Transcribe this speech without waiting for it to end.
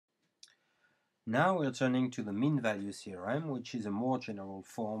Now we're turning to the mean value theorem, which is a more general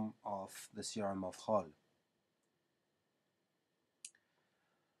form of the theorem of Rolle.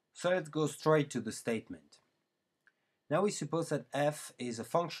 So let's go straight to the statement. Now we suppose that f is a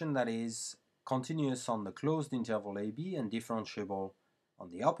function that is continuous on the closed interval ab and differentiable on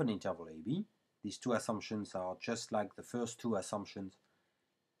the open interval ab. These two assumptions are just like the first two assumptions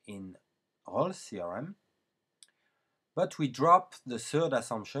in Rolle's theorem. But we drop the third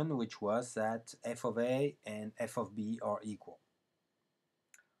assumption, which was that f of a and f of b are equal.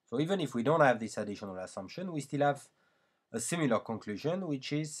 So even if we don't have this additional assumption, we still have a similar conclusion,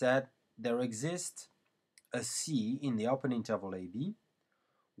 which is that there exists a c in the open interval ab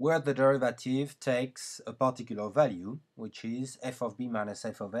where the derivative takes a particular value, which is f of b minus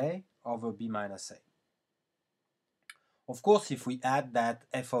f of a over b minus a. Of course, if we add that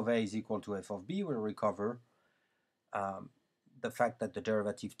f of a is equal to f of b, we'll recover the fact that the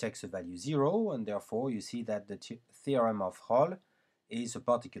derivative takes a value 0, and therefore you see that the theorem of Rolle is a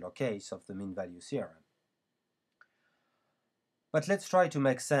particular case of the mean value theorem. But let's try to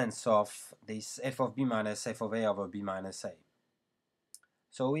make sense of this f of b minus f of a over b minus a.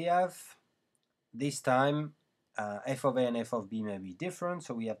 So we have this time f of a and f of b may be different,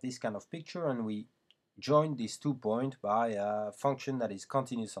 so we have this kind of picture, and we join these 2 points by a function that is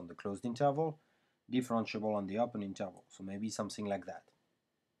continuous on the closed interval, differentiable on the open interval, so maybe something like that.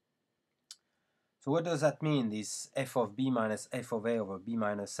 So what does that mean, this f of b minus f of a over b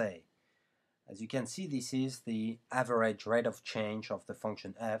minus a? As you can see, this is the average rate of change of the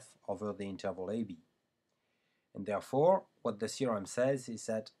function f over the interval ab. And therefore, what the theorem says is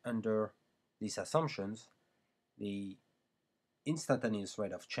that under these assumptions, the instantaneous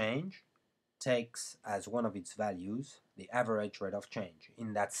rate of change takes as one of its values the average rate of change.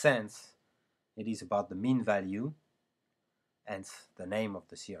 In that sense, it is about the mean value, hence the name of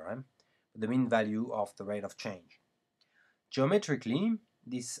the theorem, the mean value of the rate of change. Geometrically,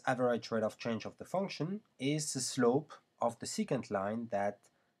 this average rate of change of the function is the slope of the secant line that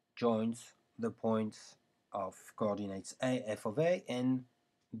joins the points of coordinates a f of a and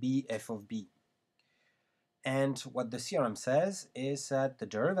b f of b. And what the theorem says is that the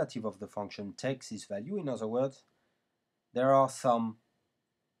derivative of the function takes this value. In other words, there are some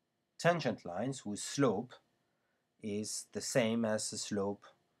tangent lines whose slope is the same as the slope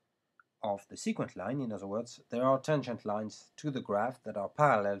of the secant line. In other words, there are tangent lines to the graph that are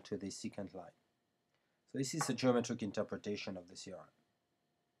parallel to the secant line. So this is a geometric interpretation of the theorem.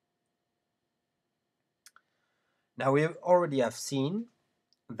 Now we already have seen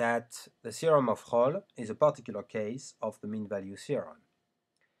that the theorem of Rolle is a particular case of the mean value theorem.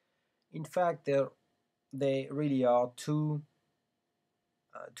 In fact, they really are two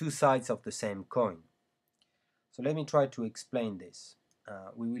sides of the same coin. So let me try to explain this.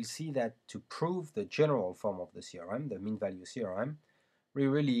 We will see that to prove the general form of the theorem, the mean value theorem, we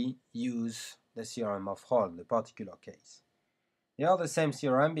really use the theorem of Rolle, the particular case. They are the same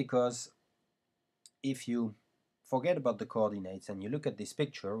theorem because if you forget about the coordinates and you look at this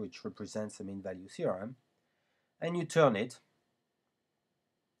picture, which represents the mean value theorem, and you turn it,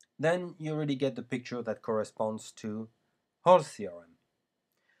 then you really get the picture that corresponds to Rolle's theorem.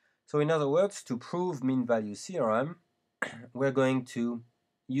 So in other words, to prove mean value theorem, we're going to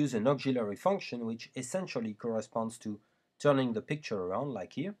use an auxiliary function which essentially corresponds to turning the picture around,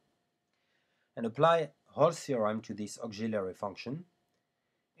 like here, and apply Rolle's theorem to this auxiliary function,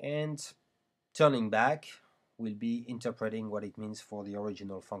 and turning back will be interpreting what it means for the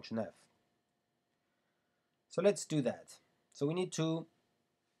original function f. So let's do that. So we need to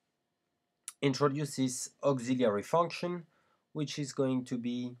introduce this auxiliary function, which is going to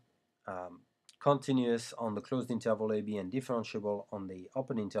be continuous on the closed interval ab and differentiable on the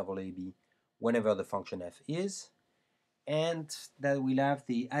open interval ab whenever the function f is, and that will have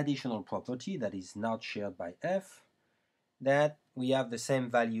the additional property that is not shared by f, that we have the same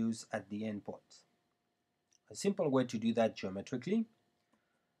values at the endpoints. A simple way to do that geometrically,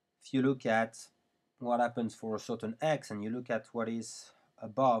 if you look at what happens for a certain x and you look at what is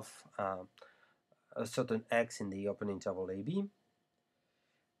above a certain x in the open interval ab,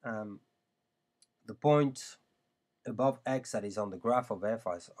 the point above x that is on the graph of f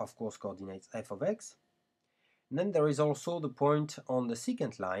has, of course, coordinates f of x. And then there is also the point on the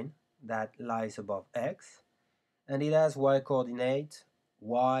secant line that lies above x, and it has y coordinate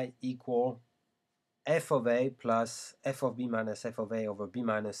y equal f of a plus f of b minus f of a over b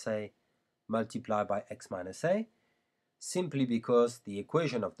minus a multiplied by x minus a, simply because the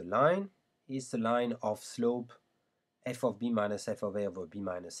equation of the line is the line of slope f of b minus f of a over b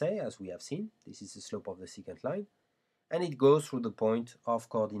minus a, as we have seen. This is the slope of the secant line. and it goes through the point of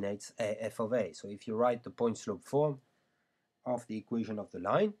coordinates a f of a. So if you write the point slope form of the equation of the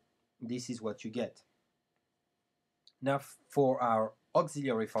line, this is what you get. Now for our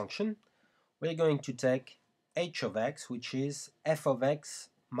auxiliary function, we're going to take h of x, which is f of x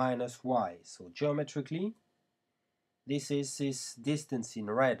minus y. So geometrically, this is this distance in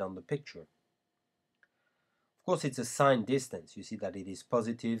red on the picture. Of course, it's a signed distance. You see that it is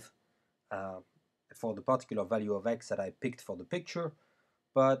positive for the particular value of x that I picked for the picture,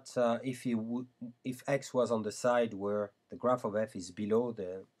 but if x was on the side where the graph of f is below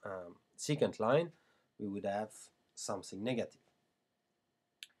the secant line, we would have something negative.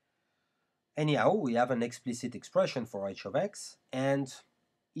 Anyhow, we have an explicit expression for h of x, and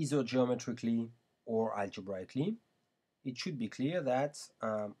either geometrically or algebraically, it should be clear that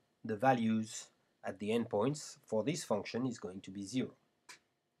the values at the endpoints for this function is going to be 0.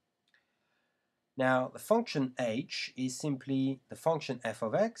 Now, the function h is simply the function f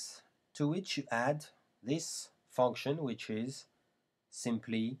of x, to which you add this function, which is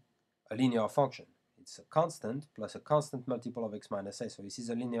simply a linear function. It's a constant plus a constant multiple of x minus a, so this is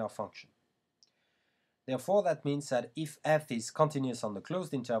a linear function. Therefore, that means that if f is continuous on the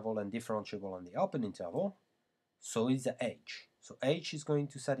closed interval and differentiable on the open interval, so is the h. So h is going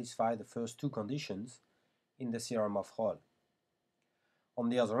to satisfy the first two conditions in the theorem of Rolle. On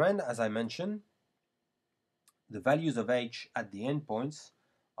the other hand, as I mentioned, the values of h at the endpoints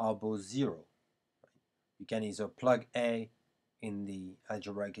are both 0. You can either plug a in the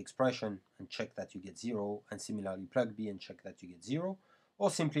algebraic expression and check that you get 0, and similarly plug b and check that you get 0, or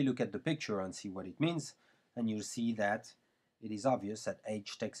simply look at the picture and see what it means, and you'll see that it is obvious that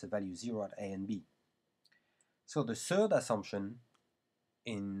h takes a value 0 at a and b. So the third assumption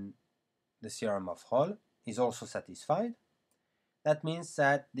in the theorem of Rolle is also satisfied. That means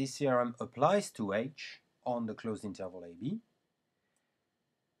that this theorem applies to h on the closed interval ab,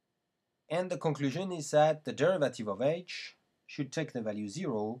 and the conclusion is that the derivative of h should take the value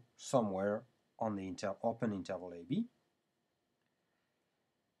 0 somewhere on the open interval ab.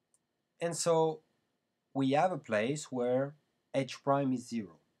 And so we have a place where h prime is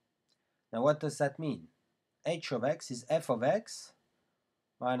 0. Now what does that mean? H of x is f of x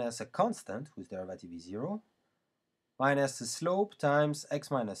minus a constant whose derivative is 0 minus the slope times x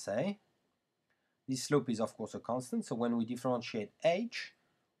minus a. This slope is of course a constant, so when we differentiate h,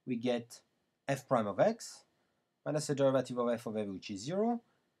 we get f prime of x minus the derivative of f of a, which is 0,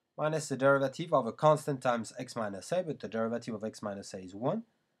 minus the derivative of a constant times x minus a, but the derivative of x minus a is 1.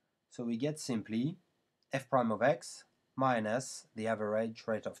 So we get simply f prime of x minus the average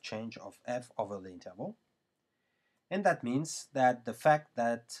rate of change of f over the interval. And that means that the fact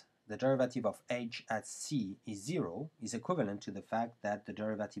that the derivative of h at c is 0 is equivalent to the fact that the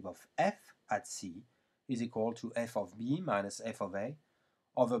derivative of f at c is equal to f of b minus f of a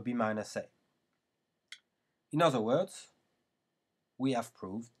over b minus a. In other words, we have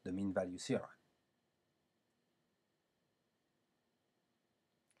proved the mean value theorem.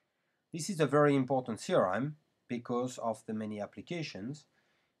 This is a very important theorem because of the many applications.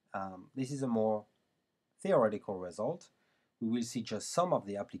 This is a more theoretical result. We will see just some of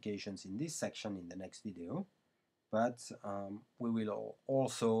the applications in this section in the next video, but we will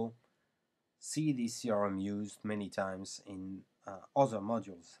also see this theorem used many times in other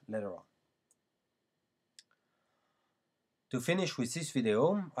modules later on. To finish with this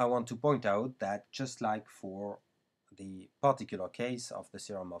video, I want to point out that just like for the particular case of the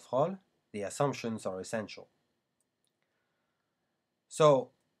theorem of Rolle, the assumptions are essential. So,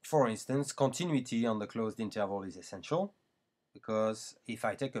 for instance, continuity on the closed interval is essential, because if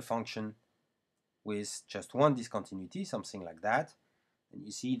I take a function with just one discontinuity, something like that, and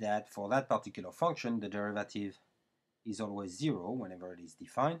you see that for that particular function the derivative is always 0 whenever it is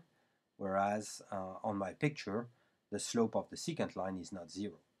defined, whereas on my picture the slope of the secant line is not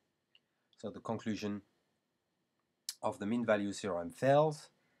 0. So the conclusion of the mean value theorem fails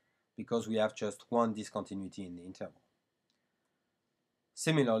because we have just one discontinuity in the interval.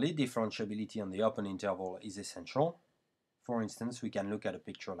 Similarly, differentiability on the open interval is essential. For instance, we can look at a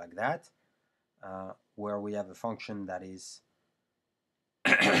picture like that, where we have a function that is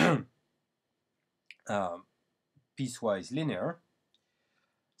piecewise linear.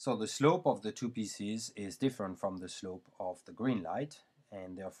 So the slope of the two pieces is different from the slope of the green light,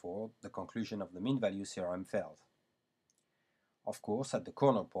 and therefore the conclusion of the mean value theorem fails. Of course, at the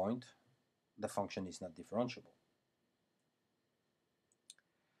corner point, the function is not differentiable.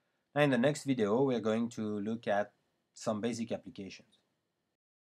 In the next video, we're going to look at some basic applications.